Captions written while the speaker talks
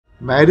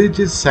Marriage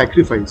is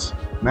sacrifice,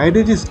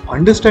 marriage is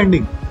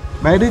understanding,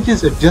 marriage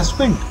is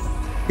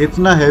adjustment.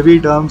 इतना heavy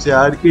terms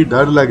यार कि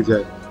डर लग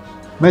जाए।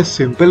 मैं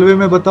सिंपल वे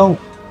में बताऊं,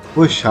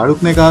 वो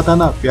शाहरुख ने कहा था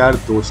ना, प्यार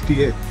दोस्ती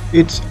है।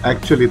 It's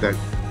actually that.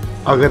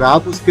 अगर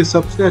आप उसके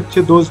सबसे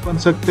अच्छे दोस्त बन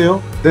सकते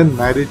हो, then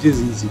marriage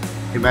is easy.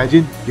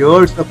 Imagine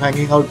years of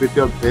hanging out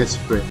with your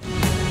best friend.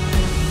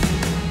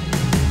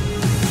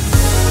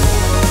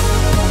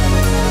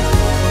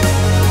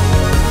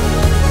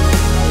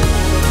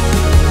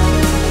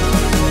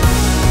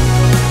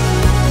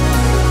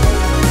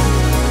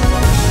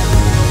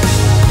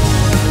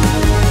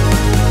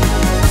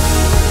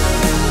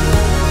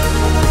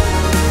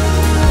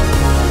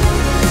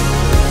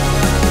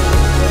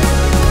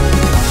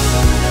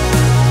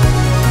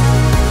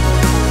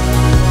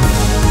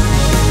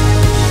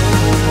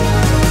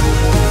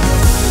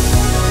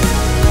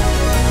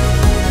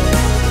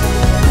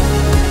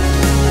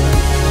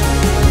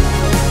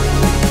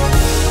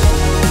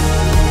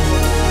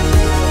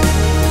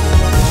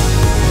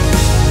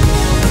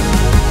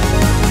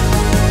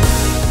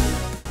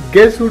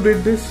 Guess who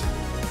did this?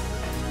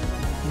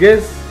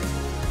 Guess.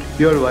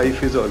 Your wife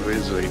is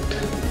always right.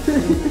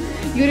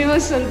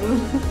 Universal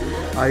rule.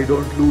 I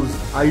don't lose.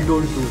 I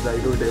don't lose. I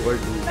don't ever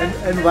lose.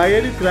 And why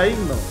are you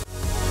crying now?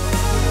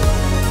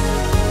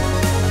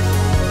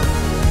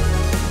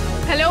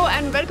 Hello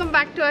and welcome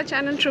back to our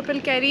channel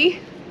Triple Carry.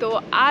 तो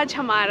आज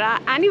हमारा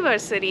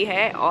anniversary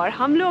है और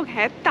हम लोग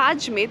हैं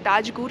ताज में,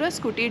 ताज गुरस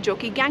कुटीर जो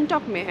कि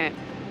गैंगटॉक में है।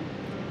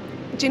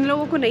 जिन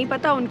लोगों को नहीं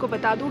पता उनको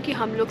बता दूं कि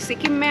हम लोग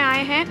सिक्किम में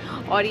आए हैं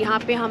और यहाँ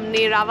पे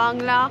हमने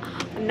रावांगला,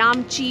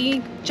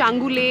 नामची,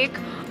 चांगू लेक,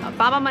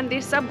 बाबा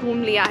मंदिर सब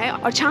घूम लिया है।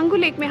 और चांगू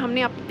लेक में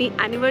हमने अपनी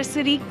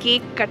एनिवर्सरी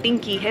केक कटिंग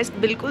की है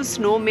बिल्कुल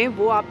स्नो में,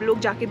 वो आप लोग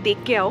जाके देख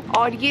के आओ।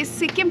 और ये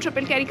सिक्किम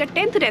ट्रिपल कैरी का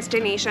 10th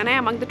डेस्टिनेशन है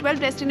among the 12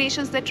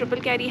 destinations that triple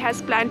carry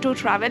has plan to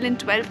travel in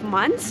 12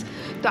 months.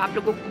 तो आप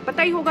लोगों को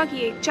पता ही होगा कि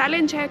ये एक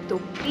चैलेंज है, तो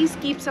प्लीज़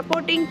कीप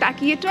सपोर्टिंग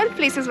ताकि ये 12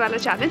 प्लेसेस वाला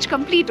चैलेंज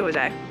कंप्लीट हो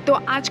जाए। तो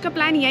आज का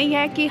प्लान यही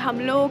है कि हम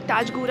लोग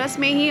ताज गुरस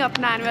में ही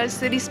अपना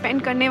एनिवर्सरी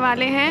स्पेंड करने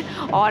वाले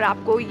हैं और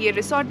आपको ये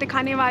रिसोर्ट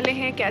दिखाने वाले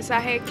हैं, कैसा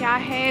है, क्या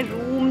है,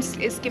 रूम्स,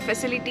 इसकी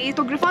फैसिलिटी।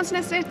 तो ग्रिफॉन्स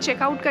ने से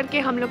चेकआउट करके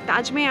हम लोग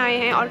ताज में आए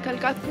हैं और कल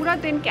का पूरा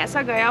दिन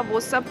कैसा गया वो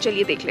सब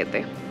चलिए देख लेते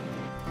हैं।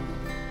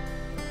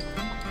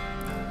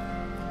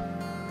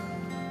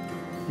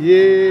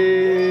 ये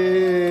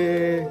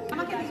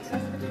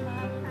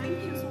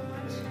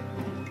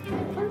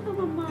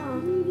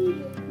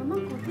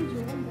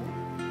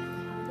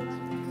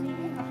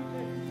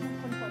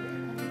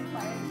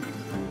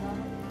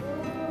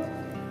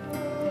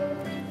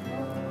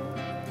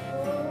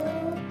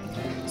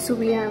So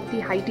we have the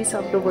high tea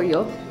served over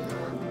here.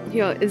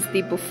 Here is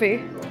the buffet.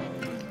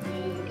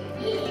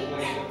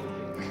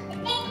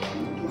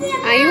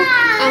 Ayu,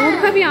 angur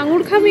khabi,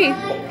 angur khabi,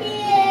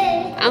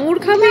 angur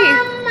khabi.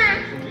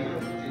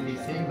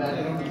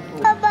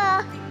 Papa.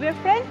 We're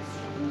friends.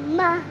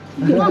 Ma.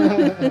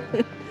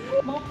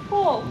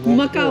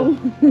 Macau.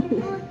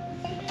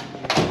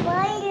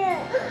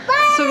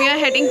 So we are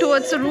heading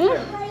towards the room.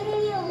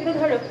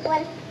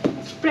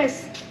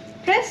 Press.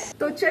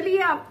 तो चलिए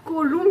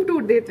आपको room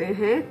tour देते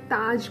हैं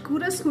ताज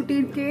गुरस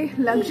कुटीर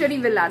के luxury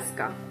विलास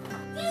का।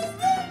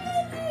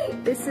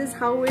 This is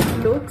how it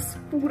looks.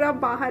 पूरा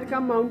बाहर का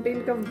माउंटेन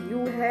का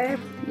व्यू है।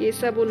 ये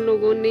सब उन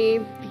लोगों ने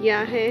दिया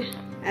है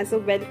as a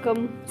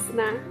welcome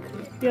snack.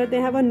 Here they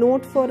have a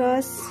note for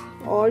us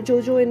और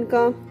जो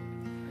इनका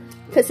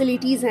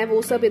फैसिलिटीज हैं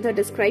वो सब इधर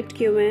डिस्क्राइब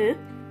किए हुए हैं।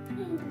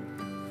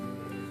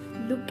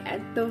 Look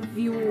at the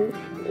view,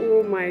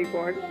 oh my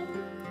God.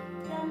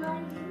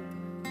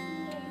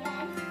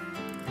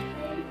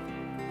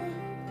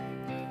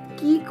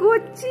 Kiko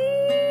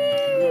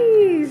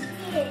cheese!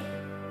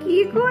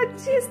 Kiko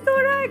cheese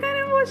তোরা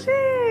এখানে বসে।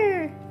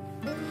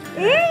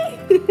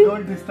 এই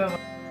don't disturb.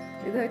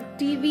 इधर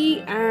टीवी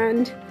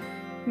एंड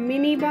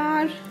मिनी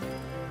बार,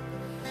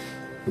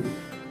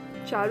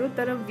 चारों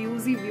तरफ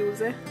व्यूज ही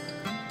व्यूज है।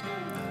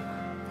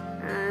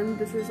 And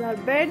this is our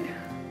bed.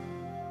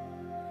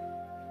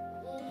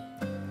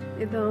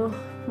 इधर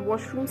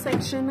वॉशरूम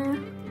सेक्शन है।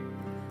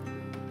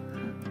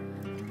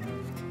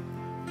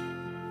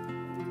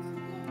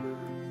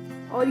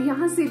 और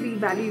यहाँ से भी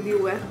वैली व्यू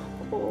है।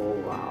 Oh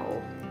wow.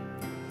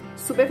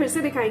 सुबह फिर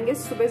से दिखाएंगे,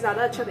 सुबह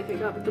ज्यादा अच्छा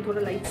दिखेगा, अभी तो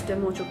थोड़ा लाइट्स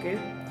डिम हो चुके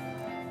हैं।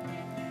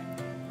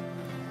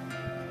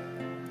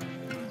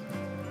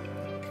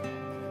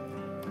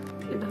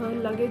 इधर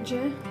लगेज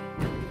है।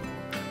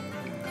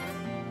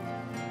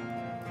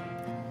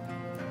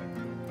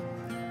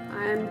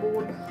 Iron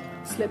board,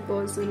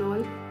 slippers and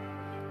all,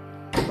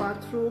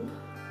 bathroom.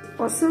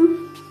 Awesome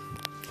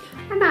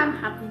and I am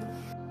happy.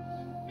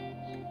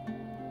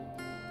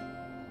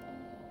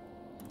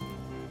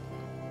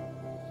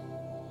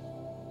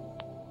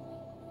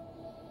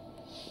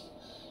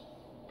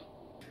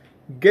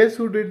 Guess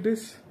who did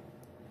this?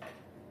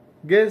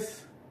 Guess.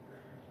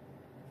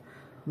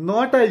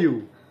 Not Ayu.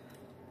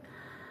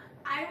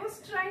 I was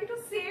trying to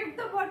save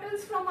the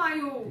bottles from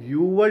Ayu.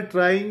 You were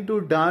trying to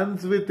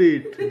dance with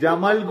it.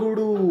 Jamal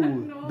Guru,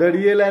 No. the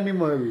real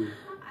animal.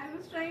 I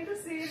was trying to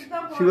save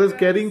the She was bottles.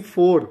 carrying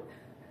 4.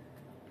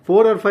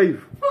 4 or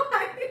 5?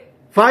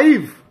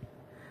 5!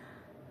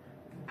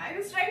 I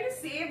was trying to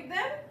save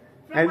them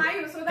from my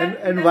so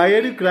that And why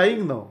are you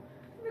crying now?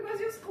 Because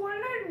you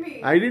scolded me.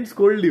 I didn't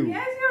scold you.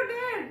 Yes, you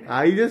did.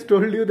 I just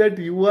told you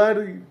that you are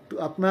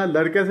अपना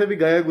लड़के से भी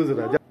गया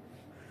गुजरा.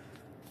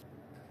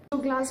 तो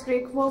glass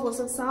break हुआ, वो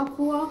सब साफ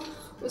हुआ,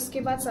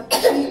 उसके बाद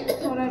सप्तशी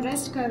थोड़ा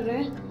रेस्ट कर रहे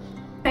हैं,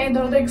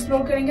 इधर उधर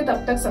एक्सप्लोर करेंगे,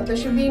 तब तक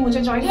सप्तशी भी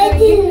मुझे ज्वाइन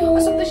करेंगे और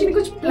सप्तशी ने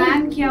कुछ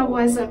प्लान किया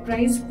हुआ है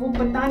सरप्राइज, वो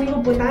बता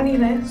नहीं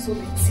रहे, सो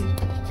लेट्स सी.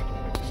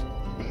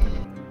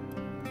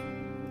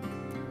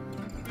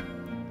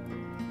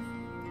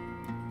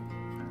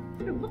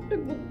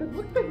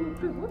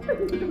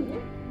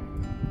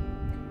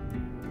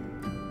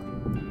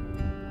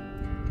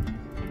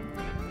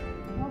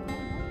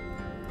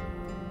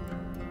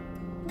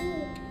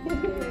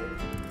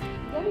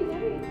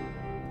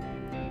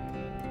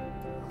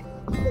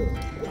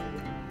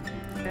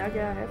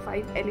 गया है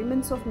 5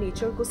 एलिमेंट्स ऑफ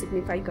नेचर को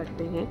सिग्निफाई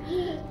करते हैं.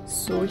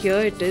 So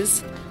here it is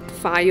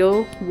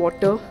fire,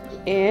 water,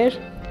 air.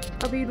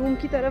 अभी रूम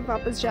की तरफ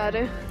वापस जा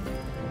रहे हैं.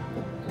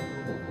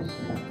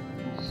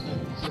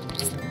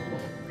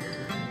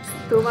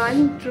 तो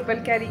वन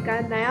ट्रिपल कैरी का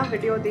नया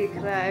वीडियो देख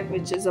रहा है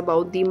विच इज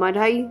अबाउट दी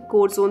मढ़ाई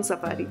core zone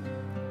safari.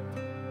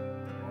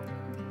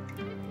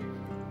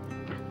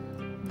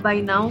 By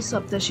now,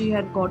 Saptashi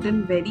had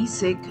gotten very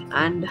sick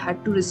and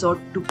had to resort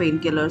to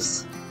painkillers.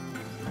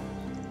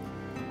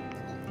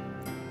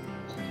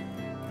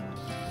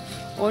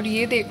 और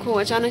ये देखो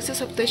अचानक से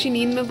सप्तशी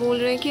नींद में बोल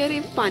रहे हैं कि अरे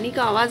पानी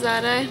का आवाज़ आ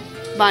रहा है,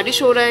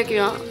 बारिश हो रहा है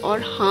क्या?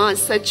 और हाँ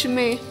सच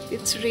में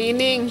इट्स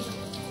रेनिंग.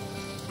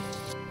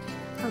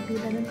 अभी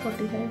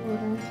 11:45 हो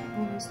रहा है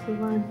और उसके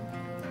बाद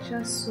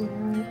जस्ट सो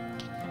रहा है.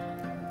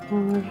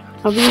 और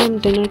अभी हम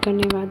डिनर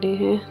करने वाले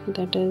हैं,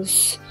 that is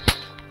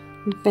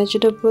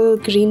vegetable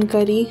green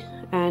curry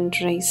and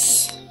rice.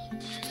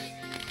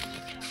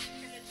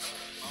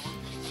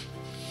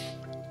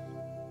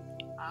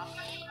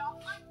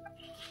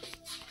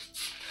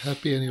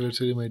 Happy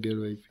anniversary my dear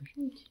wife.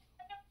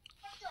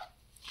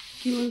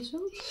 You also?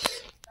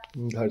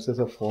 घर से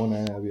सब फोन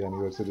आया, अभी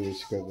एनिवर्सरी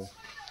विश कर रहे हैं.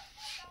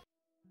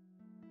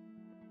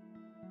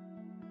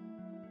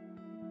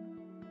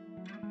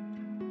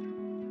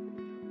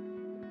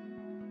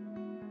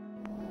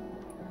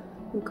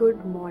 Good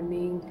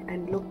morning,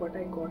 and look what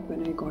I got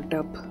when I got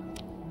up.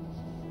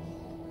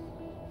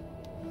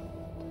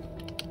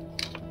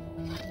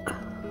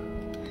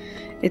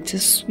 It's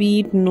a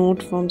sweet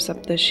note from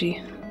Saptashi.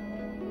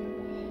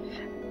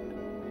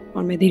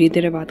 और मैं धीरे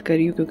धीरे बात कर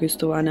रही हूँ क्योंकि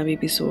स्तुवान अभी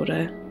भी सो रहा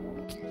है.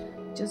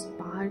 जस्ट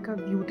बाहर का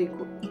व्यू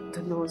देखो,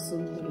 इतना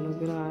सुंदर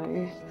लग रहा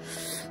है,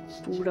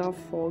 पूरा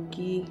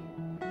foggy.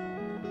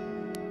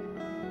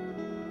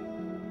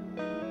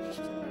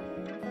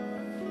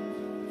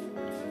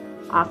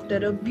 After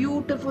a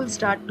beautiful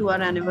start to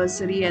our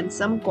anniversary and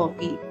some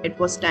coffee,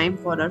 it was time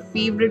for our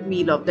favorite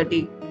meal of the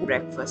day,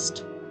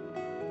 breakfast.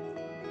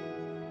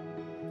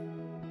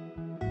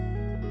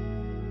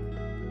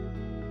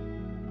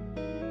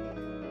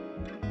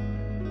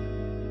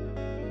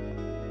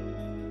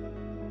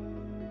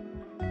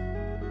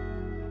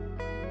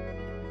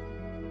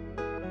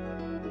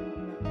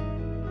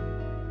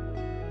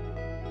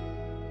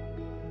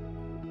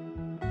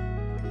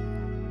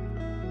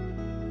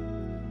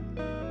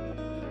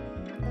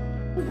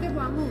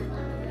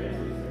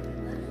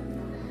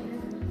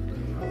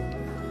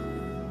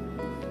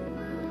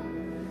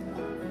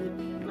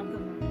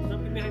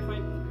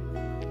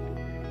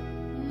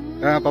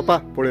 Papa,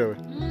 put it away.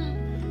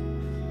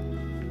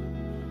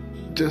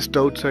 Just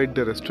outside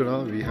the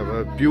restaurant, we have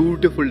a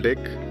beautiful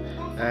deck,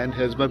 and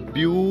here's my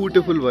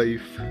beautiful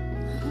wife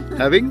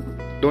having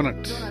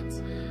donuts.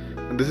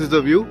 And this is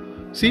the view.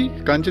 See,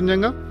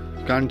 Kanchenjunga?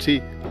 Can't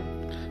see.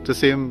 It's the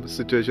same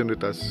situation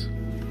with us.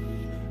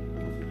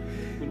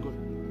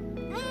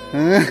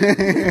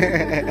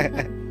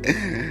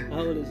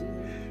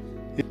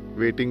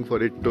 Waiting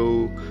for it to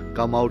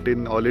come out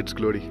in all its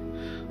glory.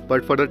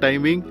 But for the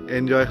time being,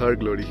 enjoy her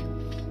glory.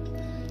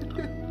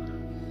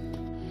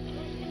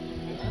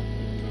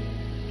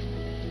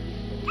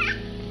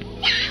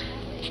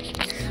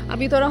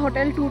 अभी थोड़ा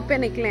hotel tour पे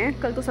निकले हैं.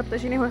 कल तो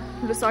सप्तशी ने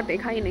resort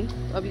देखा ही नहीं,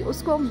 तो अभी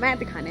उसको मैं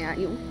दिखाने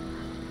आई हूँ.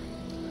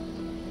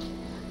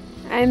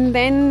 एंड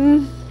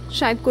देन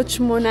शायद कुछ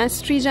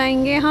मोनास्ट्री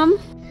जाएंगे हम.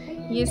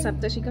 ये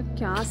सप्तशी का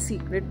क्या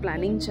सीक्रेट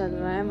प्लानिंग चल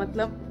रहा है,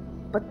 मतलब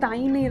बता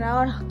ही नहीं रहा.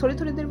 और थोड़ी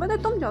थोड़ी देर बाद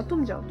तुम जाओ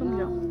तुम जाओ तुम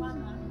जाओ.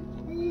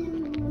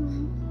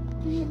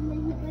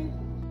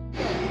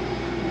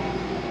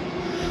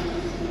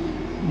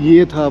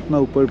 ये था अपना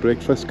ऊपर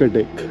ब्रेकफास्ट का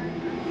डेक,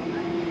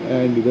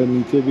 एंड इधर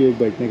नीचे भी एक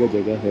बैठने का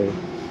जगह है.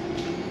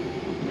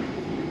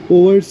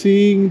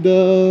 Overseeing the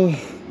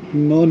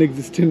non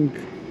existent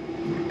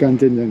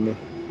Kanchenjunga.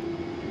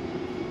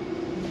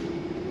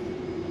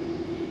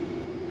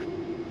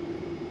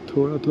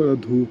 थोड़ा थोड़ा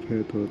धूप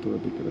है, थोड़ा थोड़ा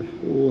दिख रहा है.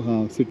 ओ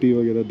हाँ, सिटी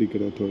वगैरह दिख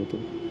रहा है थोड़ा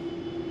थोड़ा.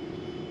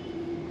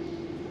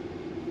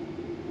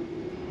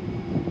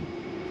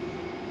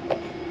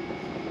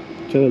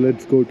 चलो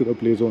let's go to the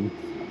play zone.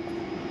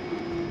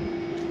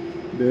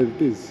 There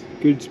it is,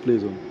 kids play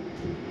zone.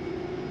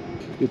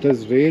 It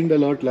has rained a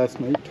lot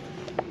last night.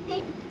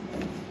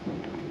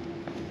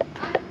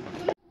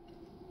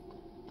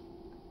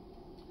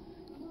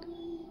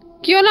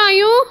 क्यों ना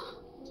आयू?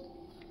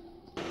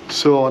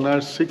 So on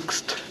our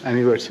 6th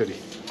anniversary,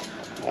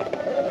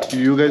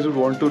 you guys would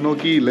want to know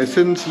कि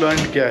lessons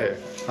learned क्या है,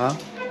 हाँ?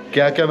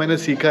 क्या क्या मैंने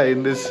सीखा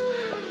in this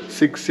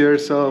 6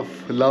 years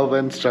of love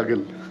and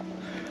struggle.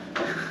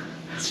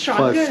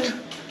 First,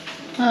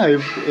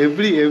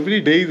 every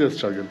day is a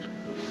struggle.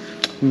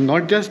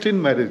 Not just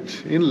in marriage,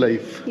 in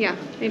life. Yeah,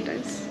 it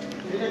is.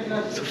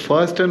 So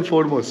first and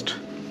foremost,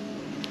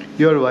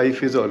 your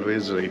wife is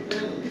always right.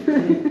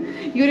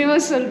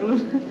 Universal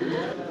rule.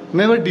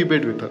 Never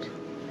debate with her,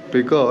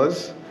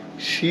 because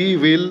she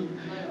will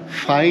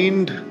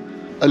find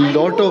a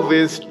lot of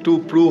ways to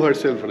prove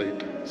herself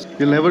right.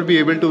 You'll never be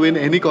able to win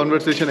any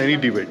conversation, any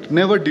debate.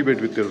 Never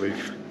debate with your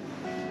wife.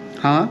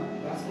 Huh?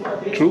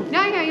 True?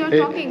 Yeah, you're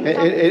talking.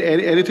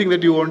 Anything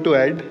that you want to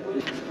add?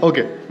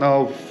 Okay,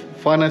 now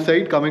fun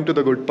aside, coming to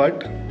the good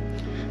part.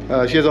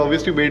 She has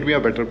obviously made me a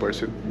better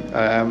person.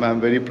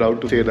 I'm very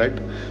proud to say that.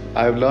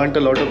 I've learned a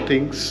lot of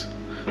things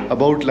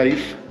about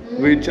life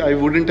which I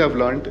wouldn't have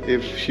learned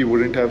if she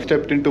wouldn't have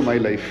stepped into my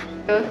life.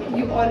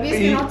 You always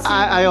cannot see.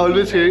 I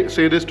always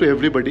say this to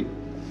everybody.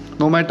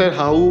 No matter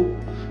how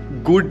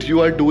good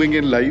you are doing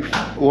in life,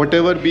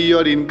 whatever be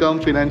your income,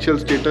 financial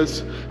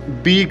status,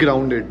 be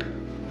grounded.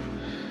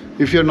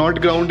 If you're not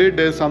grounded,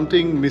 there's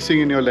something missing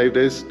in your life.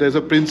 There's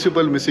a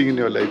principle missing in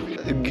your life.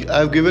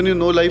 I've given you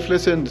no life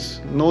lessons,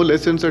 no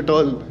lessons at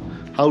all.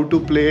 How to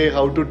play,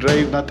 how to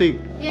drive, nothing.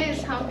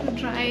 Yes, how to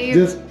drive.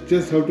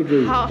 Just how to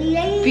drive. How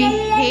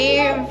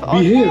behave.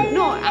 Behave.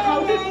 No,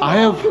 how to.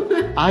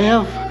 I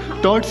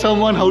have taught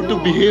someone how to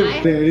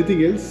behave.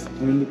 Anything else,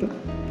 Amrita?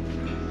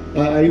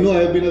 I know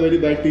I have been a very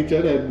bad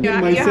teacher. You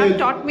have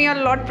taught me a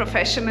lot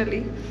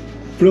professionally.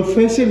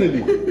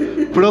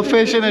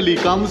 Professionally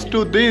comes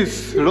to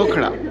this.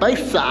 Rokhda,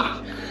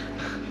 paisa.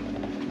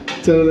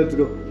 Chalo, let's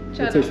go.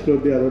 Let's explore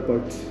the other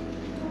parts.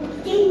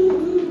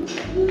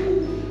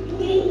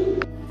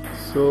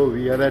 So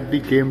we are at the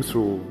games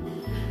room.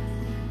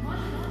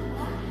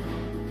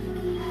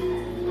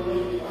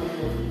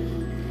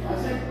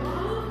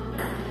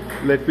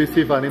 Let me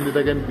see if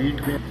Anindita can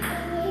beat me.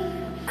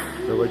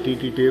 There were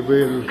TT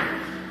table,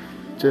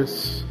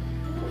 chess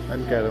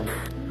and carom.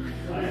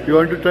 You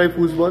want to try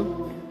foosball?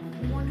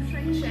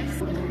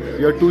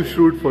 You're too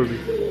shrewd for me.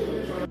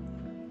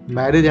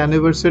 Marriage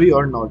anniversary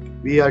or not,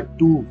 we are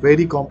two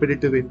very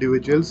competitive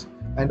individuals,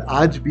 and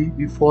आज भी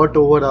we fought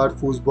over our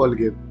foosball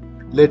game.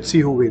 Let's see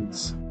who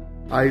wins.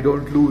 I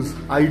don't lose.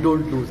 I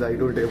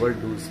don't ever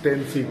lose.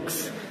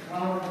 10-6.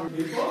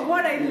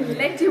 What, I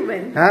let you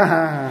win?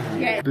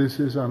 Yes. This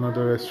is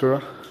another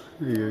restaurant.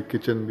 ये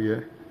kitchen भी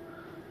है.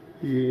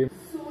 ये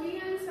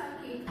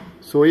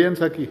Soy and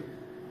Saki.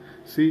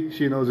 See,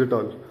 she knows it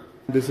all.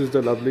 This is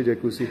the lovely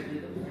jacuzzi.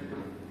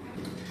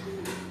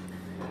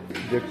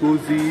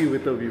 Jacuzzi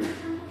with a view.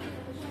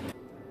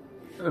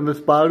 And the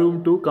spa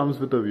room too comes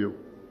with a view.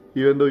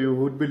 Even though you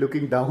would be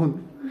looking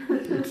down,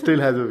 it still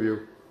has a view.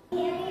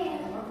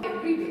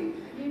 Every day.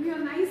 Give you a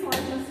nice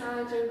oil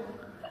massage.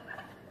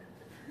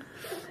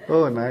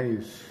 Oh,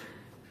 nice.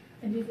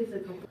 And this is a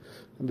couple.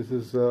 And this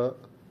is a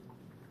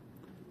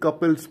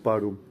couple spa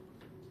room.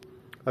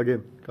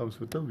 Again, comes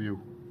with a view.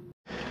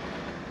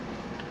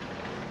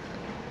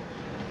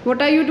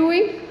 What are you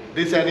doing?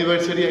 This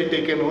anniversary, I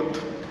take an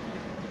oath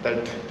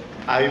that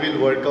I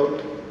will work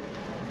out.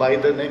 By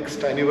the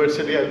next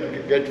anniversary, I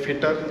will get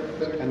fitter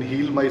and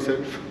heal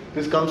myself.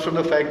 This comes from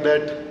the fact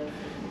that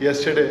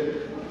yesterday,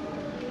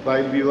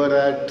 while we were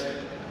at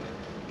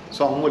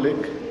Songmo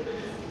Lake,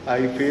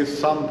 I faced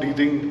some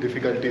breathing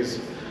difficulties,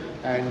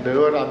 and there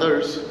were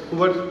others who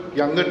were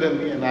younger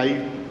than me, and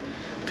I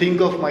think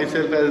of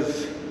myself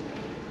as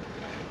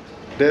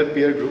their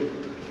peer group.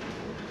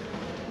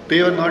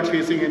 They were not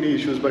facing any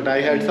issues, but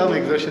I had some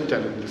exertion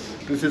challenges.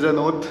 This is an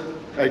oath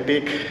I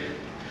take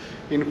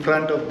in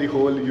front of the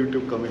whole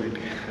YouTube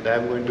community, and I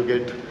am going to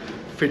get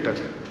fitter.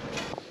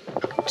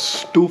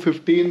 It's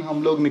 2:15,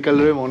 हम लोग निकल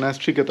रहे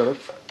monastery की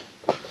तरफ.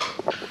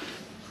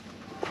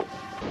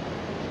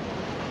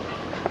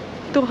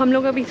 तो हम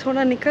लोग अभी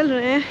थोड़ा निकल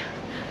रहे हैं,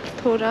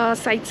 थोड़ा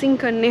साइट सीइंग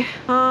करने.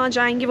 हाँ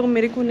जाएंगे, वो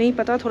मेरे को नहीं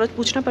पता, थोड़ा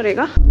पूछना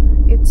पड़ेगा.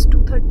 It's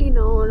 2:30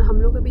 now और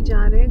हम लोग अभी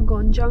जा रहे हैं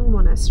गोंजांग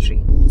monastery.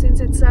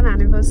 Since it's our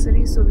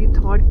anniversary, so we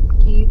thought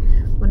कि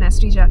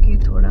मोनास्ट्री जाके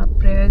थोड़ा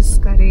प्रेयर्स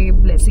करे,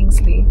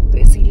 ब्लेसिंग्स ले, तो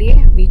इसीलिए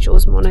we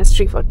chose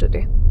monastery for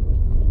today.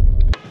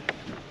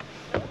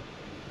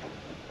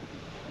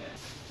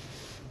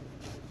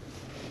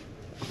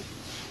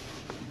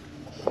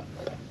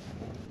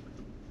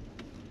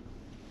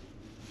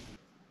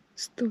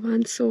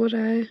 स्तुवान सो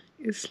रहा है,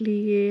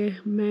 इसलिए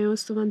मैं और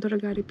स्तुवान थोड़ा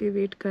गाड़ी पे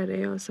वेट कर रहे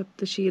हैं और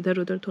सप्तशी इधर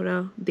उधर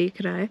थोड़ा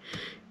देख रहा है.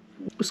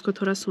 उसको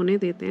थोड़ा सोने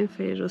देते हैं,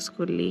 फिर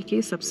उसको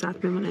लेके सब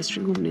साथ में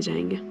मोनास्ट्री घूमने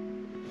जाएंगे.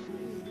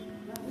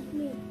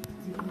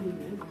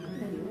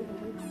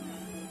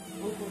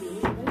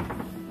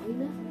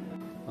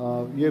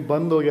 ये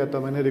बंद हो गया था,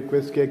 मैंने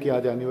रिक्वेस्ट किया कि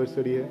आज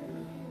एनिवर्सरी है,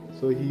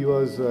 So he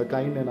was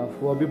kind enough.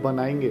 वो अभी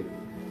बनाएंगे.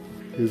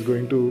 He is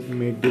going to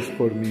make this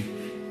for me.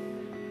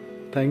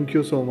 Thank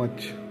you so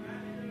much.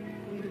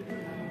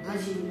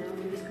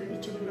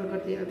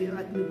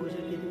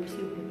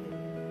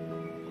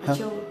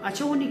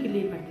 अच्छा होने के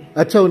लिए करते हैं.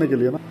 अच्छा होने के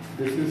लिए ना.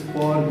 This is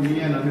for me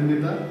and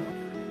Anindita.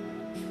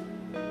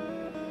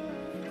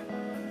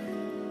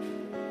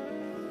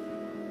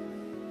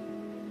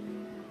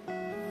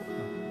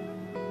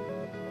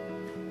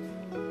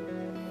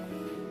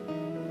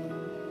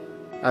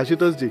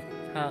 Ashutosh जी.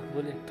 हाँ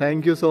बोले.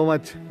 थैंक यू सो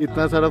मच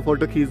इतना सारा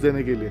फोटो खींच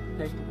देने के लिए.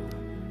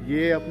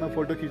 ये अपना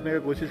फोटो खींचने की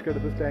कोशिश करते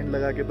थे स्टैंड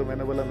लगा के, तो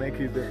मैंने बोला मैं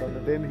खींच देता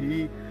हूँ. Then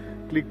he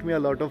clicked me a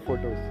lot of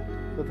photos.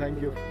 तो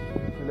थैंक यू.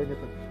 मिलेंगे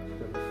तो.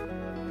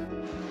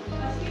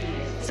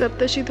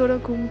 सप्तशी थोड़ा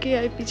घूम के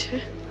आए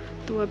पीछे,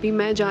 तो अभी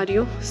मैं जा रही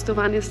हूँ.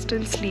 स्तुवान is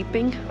still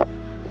sleeping.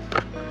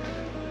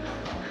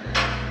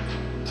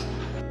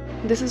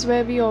 This is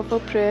where we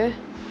offer prayer.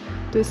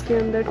 तो इसके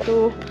अंदर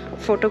तो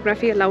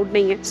फोटोग्राफी अलाउड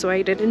नहीं है, सो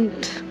I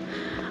didn't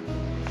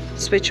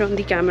switch on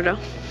the camera.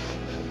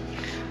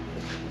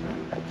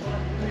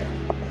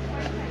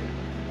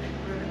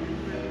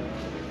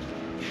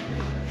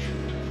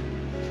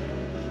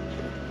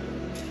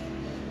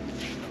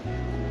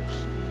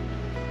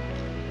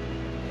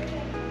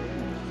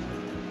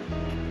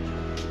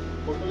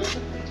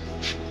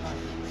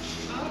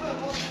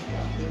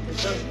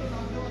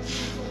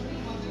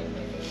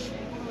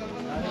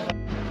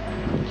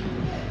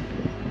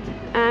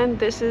 And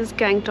this is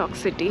Gangtok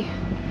city.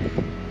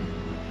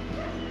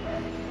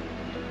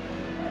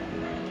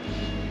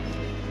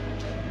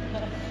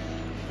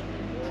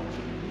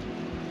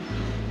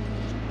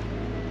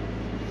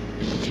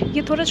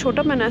 ये थोड़ा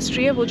छोटा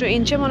मोनास्ट्री है. वो जो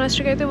इंचे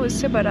मोनास्ट्री कहते हैं वो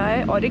इससे बड़ा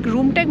है. और एक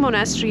रूम टेक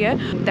मोनास्ट्री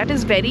है. That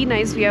is very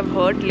nice, we have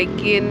heard,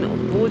 लेकिन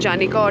वो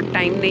जाने का और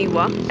टाइम नहीं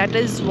हुआ. That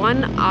is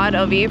 1 hour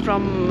away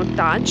from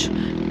ताज,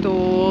 तो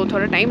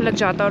थोड़ा टाइम लग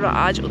जाता. और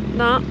आज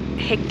उतना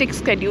हेक्टिक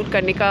स्केड्यूल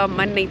करने का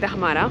मन नहीं था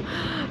हमारा.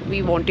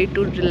 We wanted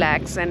to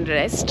relax and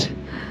rest,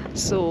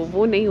 सो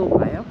वो नहीं हो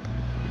पाया.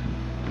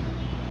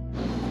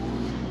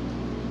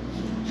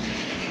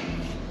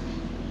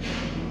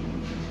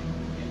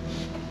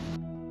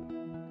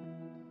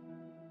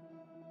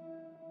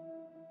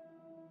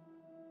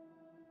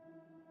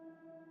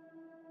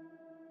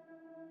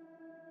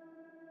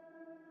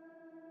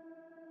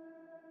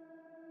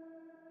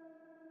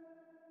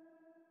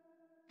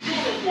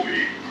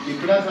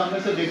 इतना सामने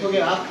से देखोगे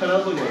आँख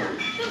खराब हो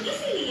जाएगी.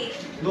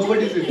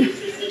 Nobody is.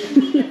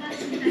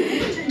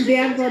 They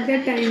have got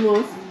their time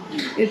off.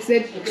 It's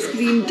at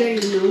screen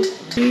time now.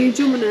 ये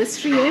जो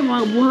मोनास्ट्री है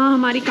वहाँ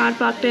हमारी कार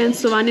पार्क्ड है.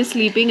 स्तुवान is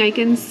sleeping, I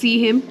can see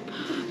him.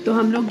 तो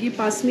हम लोग ये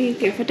पास में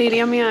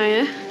कैफेटेरिया में आए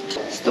हैं.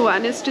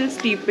 स्तुवान इज स्टिल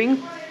स्लीपिंग.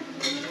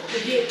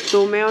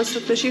 तो मैं और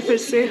सप्तशी फिर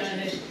से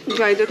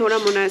गए थे थोड़ा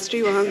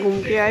मोनास्ट्री, वहाँ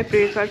घूम के आए,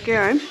 प्रे करके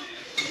आए.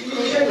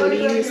 और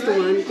ये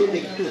स्तुवान को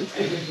देखते हैं.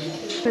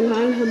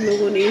 फिलहाल हम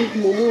लोगों ने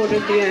मोमो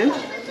ऑर्डर दिया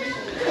है.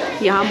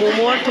 यहाँ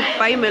मोमो और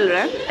थुप्पा ही मिल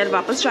रहा है. फिर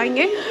वापस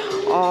जाएंगे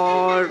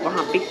और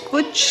वहाँ पे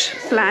कुछ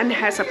प्लान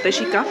है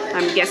सप्तशी का,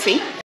 आई एम गेसिंग.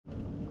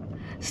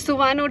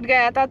 स्तुवान उठ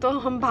गया था तो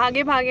हम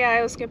भागे भागे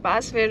आए उसके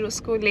पास. फिर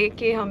उसको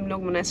लेके हम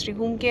लोग मोनास्ट्री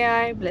घूम के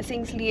आए,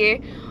 ब्लेसिंग्स लिए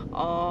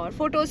और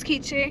फोटोज़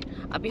खींचे.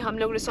 अभी हम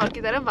लोग रिसोर्ट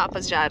की तरफ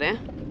वापस जा रहे हैं.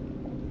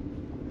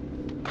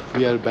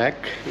 We are back.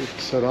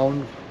 It's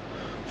around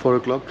 4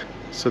 o'clock.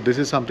 So this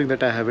is something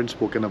that I haven't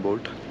spoken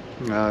about.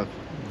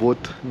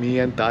 Both me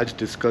and Taj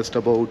discussed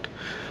about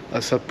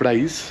a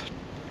surprise.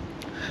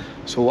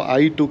 So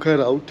I took her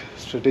out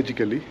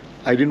strategically.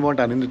 I didn't want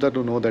Anindita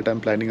to know that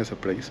I'm planning a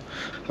surprise.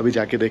 अभी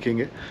जाके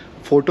देखेंगे.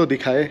 Photo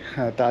दिखाए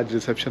ताज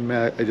reception में.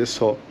 I just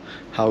saw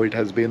how it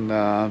has been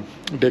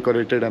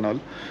decorated and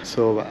all.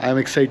 So I'm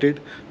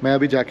excited. मैं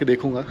अभी जाके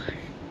देखूँगा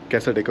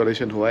कैसा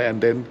डेकोरेशन हुआ है.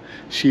 And then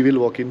she will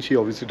walk in. She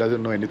obviously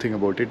doesn't know anything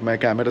about it. मैं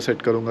कैमरा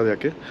सेट करूँगा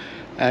जाके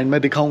एंड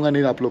मैं दिखाऊँगा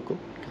नहीं आप लोग को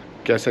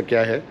कैसा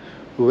क्या है.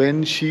 When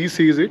she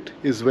sees it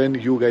is when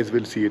you guys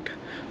will see it.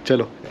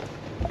 चलो.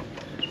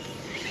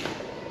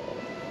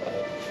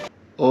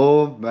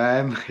 Oh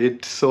man,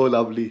 it's so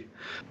lovely.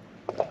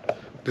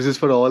 This is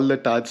for all the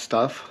Taj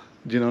staff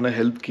जिन्होंने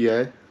help किया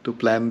है to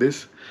plan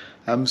this.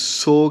 I'm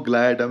so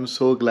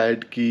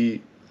glad कि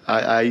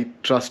I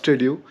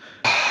trusted you.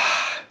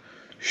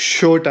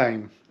 Show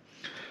time.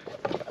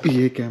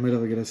 ये camera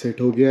वगैरह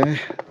set हो गया है.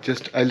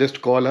 I'll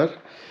just call her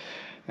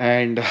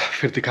and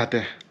फिर दिखाते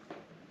हैं.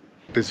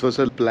 This was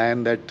a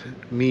plan that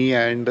me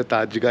and the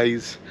Taj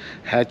guys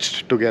hatched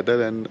together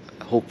and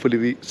hopefully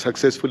we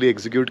successfully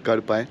execute कर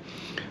पाए.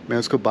 मैं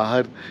उसको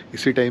बाहर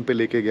इसी टाइम पे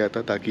लेके गया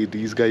था ताकि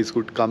these guys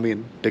could come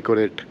in,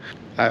 decorate.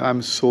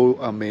 I'm so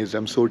amazed,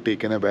 I'm so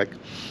taken aback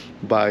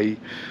by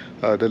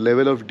the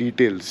level of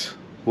details.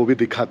 वो भी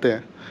दिखाते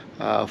हैं.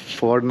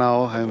 For now,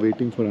 I'm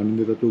waiting for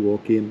Anindita to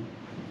walk in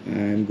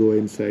and go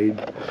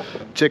inside.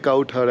 Check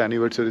out her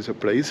anniversary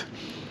surprise.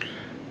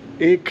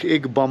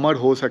 एक bummer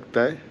हो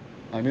सकता है.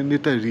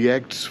 Anindita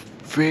reacts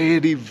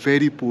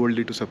very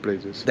poorly to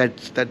surprises.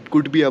 That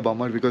could be a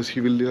bummer because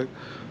she will be like,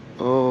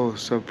 Oh,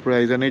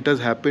 surprise. And it has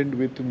happened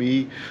with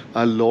me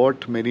a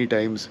lot, many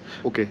times.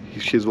 Okay,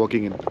 she's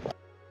walking in.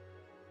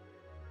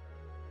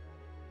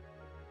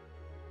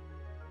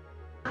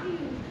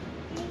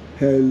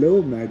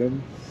 Hello,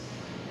 madam.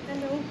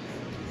 Hello.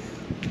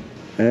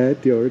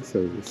 At your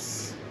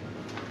service.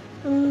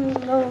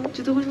 No.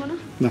 जुतो खोल बोलो.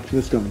 No,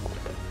 just come.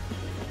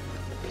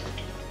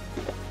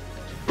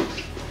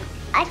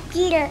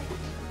 Akira.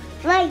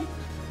 Right.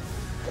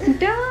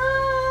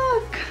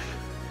 Duck.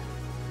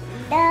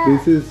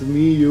 This is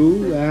me,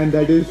 you, and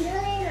that is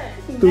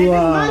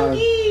Tua.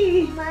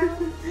 Monkey.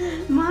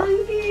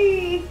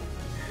 Monkey.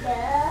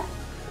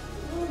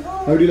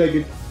 How do you like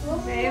it?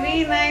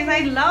 Very nice. I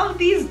love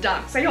these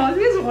ducks. I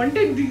always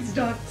wanted these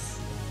ducks.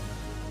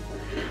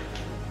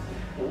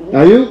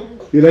 Are you?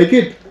 You like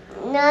it?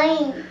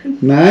 Nine.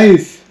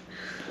 Nice.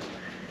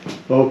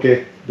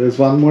 Okay, there's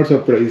one more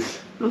surprise,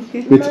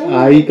 Okay. which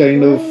I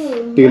kind of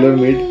tailor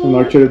made. I'm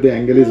not sure if the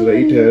angle is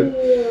right here,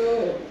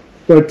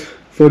 but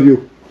for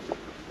you.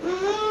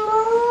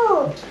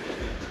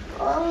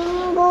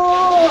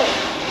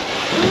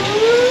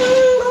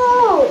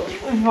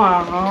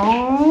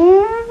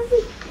 Wow.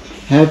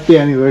 Happy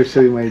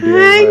anniversary, my dear.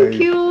 Thank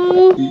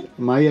you.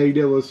 My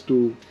idea was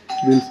to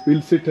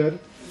we'll sit here.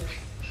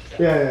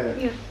 Yeah.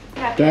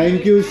 Yeah.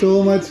 Thank you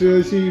so much,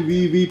 Roshi.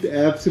 We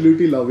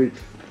absolutely love it.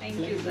 Thank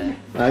you, sir.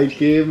 I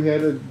came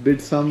here and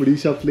did some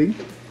reshuffling.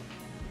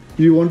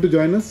 You want to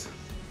join us?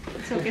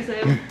 It's okay,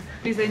 sir.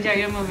 Please enjoy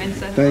your moment,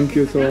 sir. Thank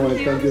you so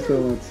much. Thank you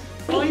so much.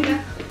 Oh,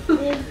 yeah.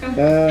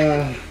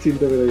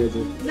 চিন্তা করে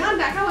গেছে না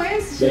দেখা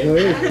হয়েছে দেখা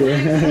হয়েছে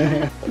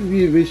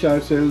we wish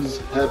ourselves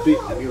happy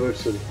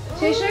anniversary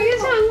শেষ হয়ে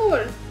গেছে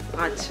আঙ্গুর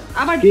আচ্ছা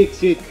আবার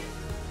cake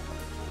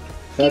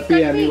happy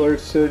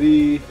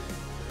anniversary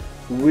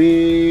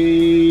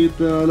with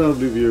a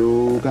lovely view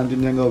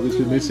Kanchenjunga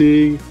obviously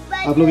missing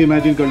आप लोग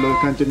imagine कर लो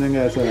Kanchenjunga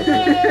ऐसा है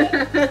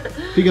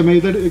ठीक है मैं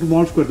इधर एक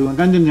morph कर दूंगा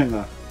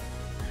Kanchenjunga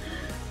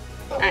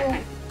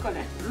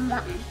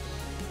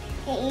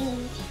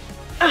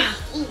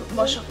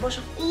বসো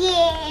বসো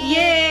Yeah.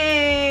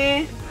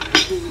 Yay!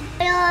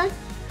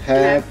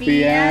 Happy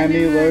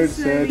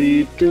anniversary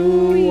to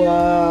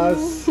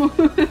us.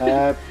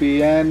 Happy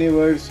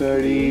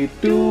anniversary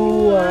to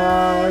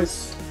us.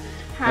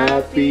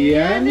 Happy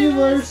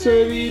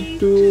anniversary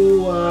to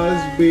us,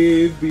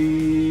 baby.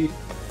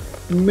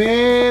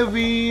 May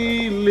we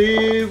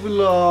live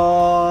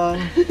long.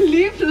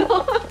 Live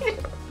long.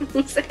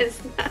 Who says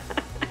that?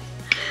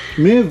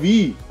 May we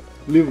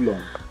live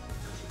long.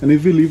 And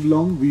if we live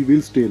long, we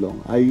will stay long.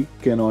 I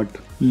cannot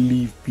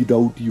live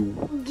without you.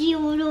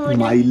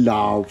 My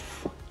love.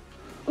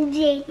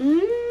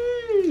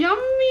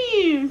 Yummy.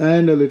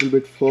 And a little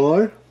bit for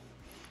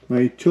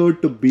my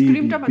chotu baby.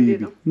 Cream tap and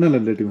baby. No,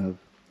 let him have.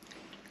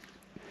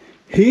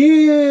 Hey!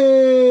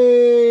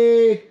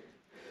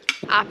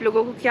 आप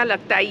लोगों को क्या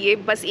लगता है ये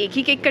बस एक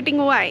ही cake cutting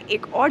हुआ है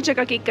एक और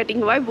जगह केक कटिंग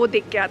हुआ है वो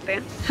देख के आते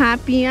हैं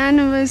happy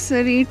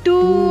anniversary to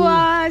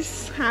us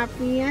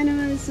happy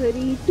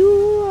anniversary to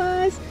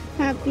us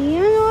happy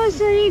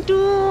anniversary to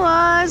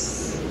us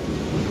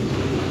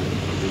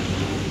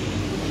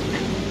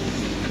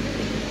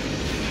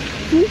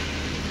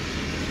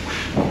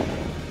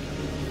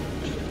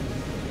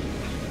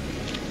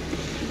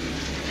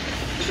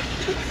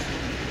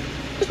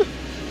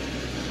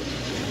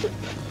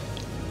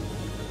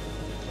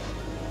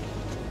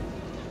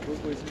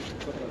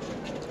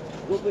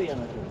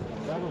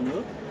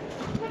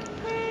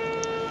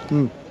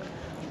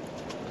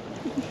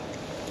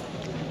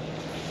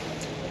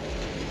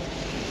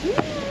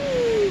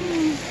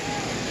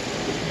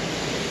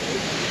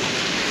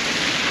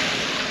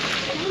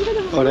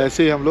और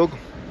ऐसे ही हम लोग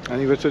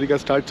एनिवर्सरी का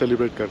स्टार्ट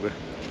सेलिब्रेट कर रहे हैं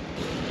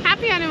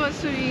happy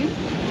anniversary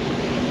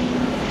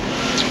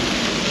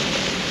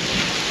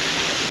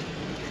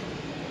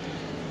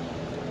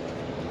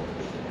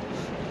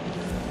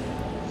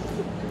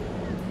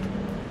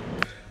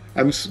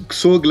I'm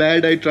so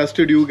glad I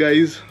trusted you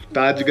guys,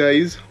 Taj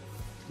guys,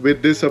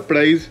 with this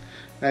surprise,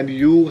 and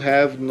you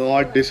have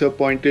not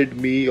disappointed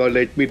me or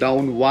let me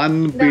down one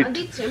bit.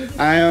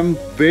 I am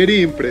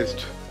very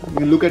impressed.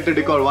 Look at the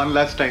decor one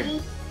last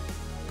time.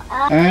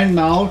 And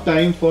now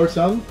time for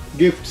some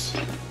gifts.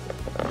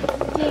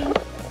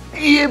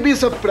 ये भी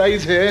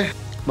surprise है.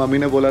 Mummy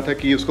ने बोला था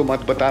कि उसको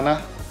मत बताना.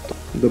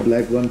 The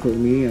black one for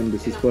me and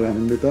this is for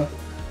Anindita.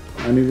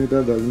 Anindita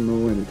doesn't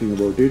know anything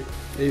about it.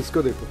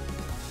 इसको देखो.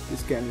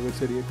 इसके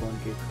एनिवर्सरी है कौन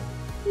केक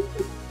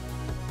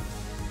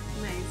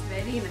नाइस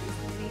वेरी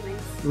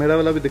नाइस मेरा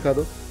वाला भी दिखा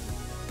दो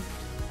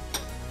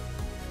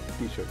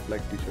T shirt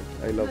black T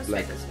shirt I love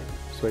black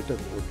sweater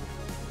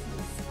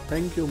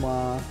thank you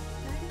माँ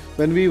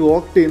when we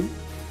walked in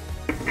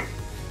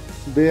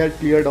they had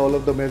cleared all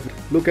of the mess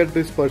look at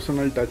this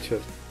personal touch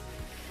here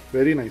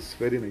very nice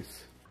very nice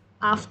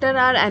After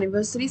our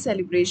anniversary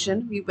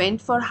celebration, we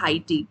went for high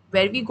tea,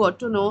 where we got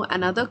to know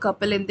another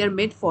couple in their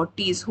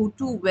mid-40s who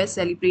too were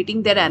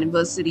celebrating their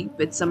anniversary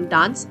with some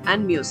dance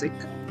and music.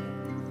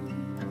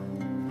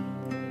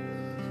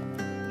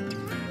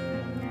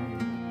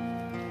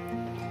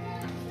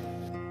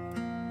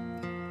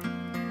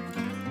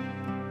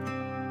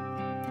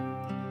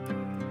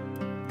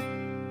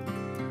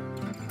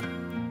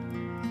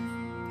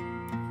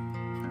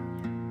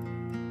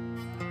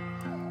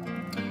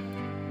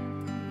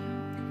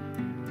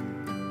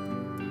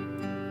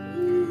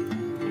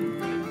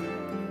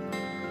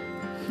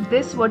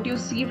 This, what you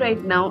see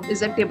right now,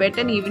 is a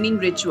Tibetan evening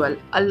ritual,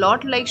 a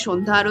lot like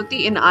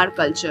Shondharoti in our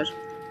culture.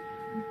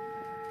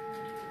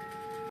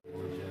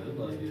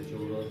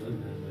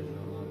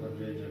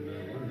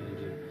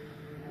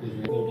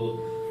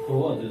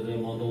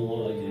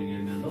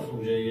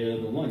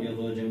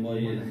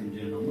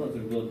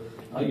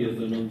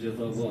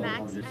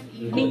 Snacks and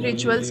evening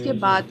rituals के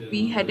बाद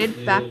we headed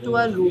back to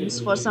our rooms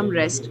for some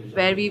rest,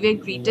 where we were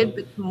greeted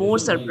with more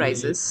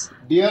surprises.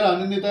 Dear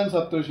Anindita and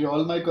Saptarshi,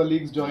 all my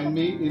colleagues join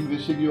me in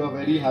wishing you a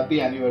very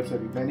happy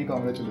anniversary. Many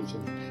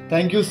congratulations.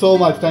 Thank you so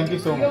much. Thank you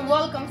so much. You're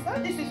welcome, sir.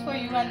 This is for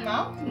you and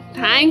now.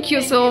 Thank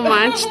you so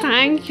much.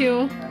 Thank you.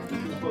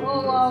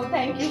 Oh wow,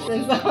 thank you, sir.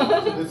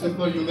 This is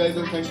for you guys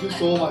and thank you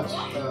so much.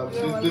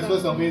 This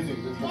was amazing.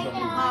 This was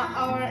amazing.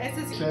 Our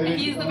assistant,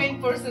 he's the main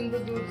person to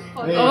do.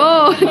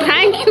 Oh,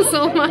 thank you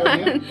so much.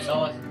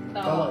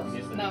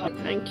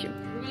 Thank you.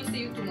 We'll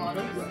see you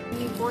tomorrow.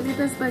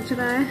 9:45 बज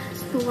रहा है.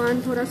 सुवान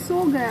थोड़ा सो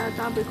गया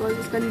था because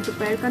उसका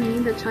दोपहर का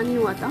नींद अच्छा नहीं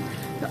हुआ था,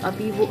 तो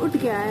अभी वो उठ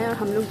गया है और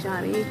हम लोग जा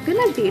रहे हैं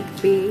डिनर डेट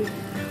पे.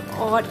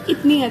 और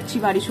इतनी अच्छी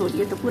बारिश हो रही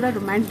है तो पूरा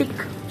रोमांटिक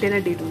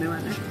डिनर डेट होने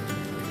वाला है.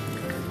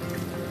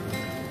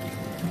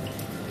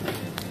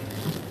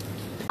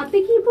 আপনি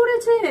কি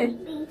পড়েছে?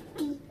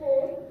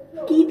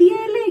 কি দিয়ে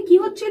এলে? কি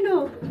হচ্ছিল?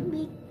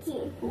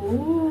 ও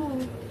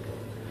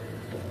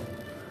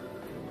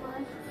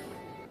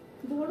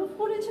বরফ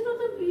পড়েছিল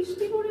তো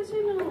বৃষ্টি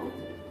পড়েছিল.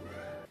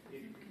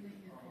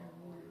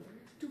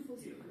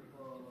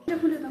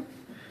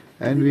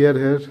 And we are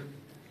here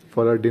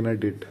for our dinner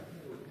date.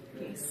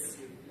 Yes.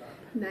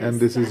 And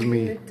this is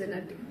me.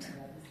 Dinner date.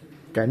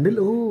 Candle?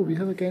 Oh, we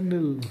have a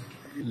candle.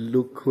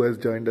 Look who has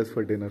joined us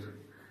for dinner.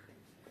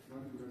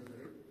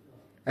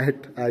 At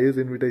Ayu's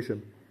invitation.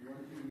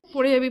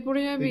 পড়ে যাবি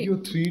পড়ে যাবি. You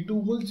 3-2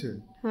 বলছে?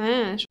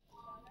 হ্যাঁ.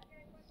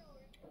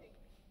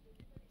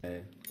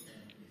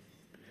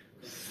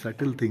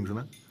 Subtle things,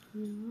 na?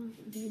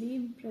 Very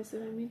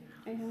impressive. I mean,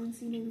 I haven't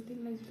seen anything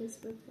like this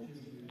before.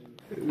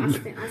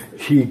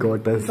 He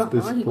got us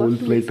this whole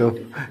plate of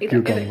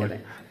cucumber.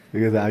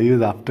 Because Ayu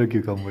is after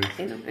cucumbers.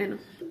 I know.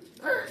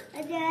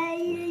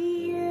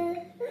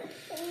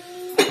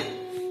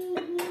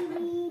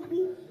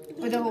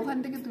 ওটা ওখান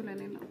থেকে তুলে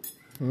নিলাম.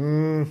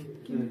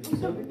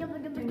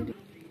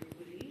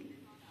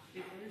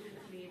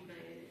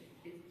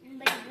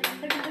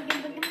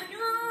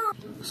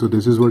 So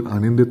this is what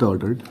Anindita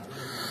ordered.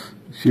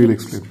 She'll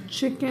explain.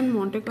 Chicken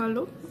Monte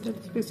Carlo.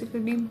 That's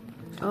basically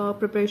a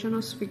preparation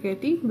of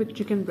spaghetti with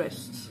chicken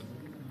breasts.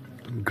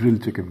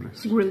 Grilled chicken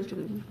breast. Grilled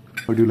chicken.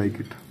 How do you like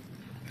it?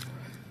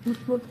 It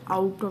was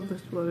out of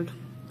this world.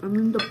 I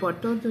mean, the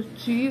butter, the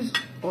cheese,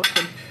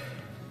 awesome.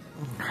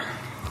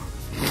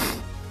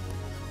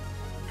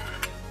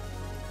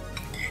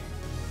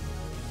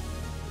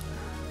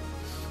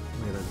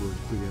 मेरा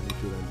गोश्त बिरयानी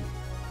चुरा ली.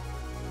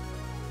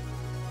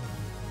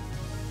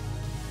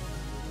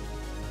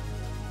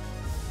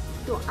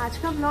 तो आज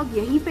का vlog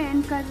यहीं पे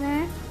and कर रहे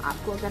हैं.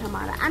 आपको अगर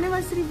हमारा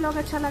एनिवर्सरी व्लॉग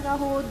अच्छा लगा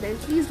हो then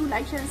please do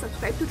like share and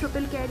subscribe to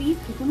triple carry.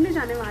 घूमने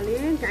जाने वाले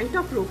हैं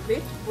गैंगटॉक रोपवे,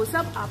 वो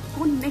सब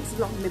आपको नेक्स्ट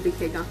व्लॉग में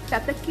दिखेगा.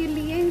 तब तक के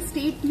लिए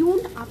स्टे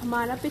ट्यून्ड. आप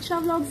हमारा पिछला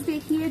व्लॉग्स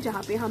देखिए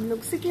जहाँ पे हम लोग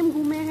सिक्किम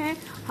घूमे हैं,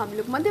 हम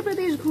लोग मध्य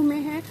प्रदेश घूमे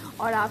हैं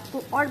और आपको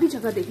और भी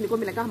जगह देखने को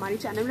मिलेगा हमारे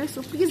चैनल में. So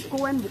please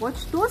go and watch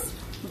दोस्त.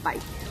 बाय.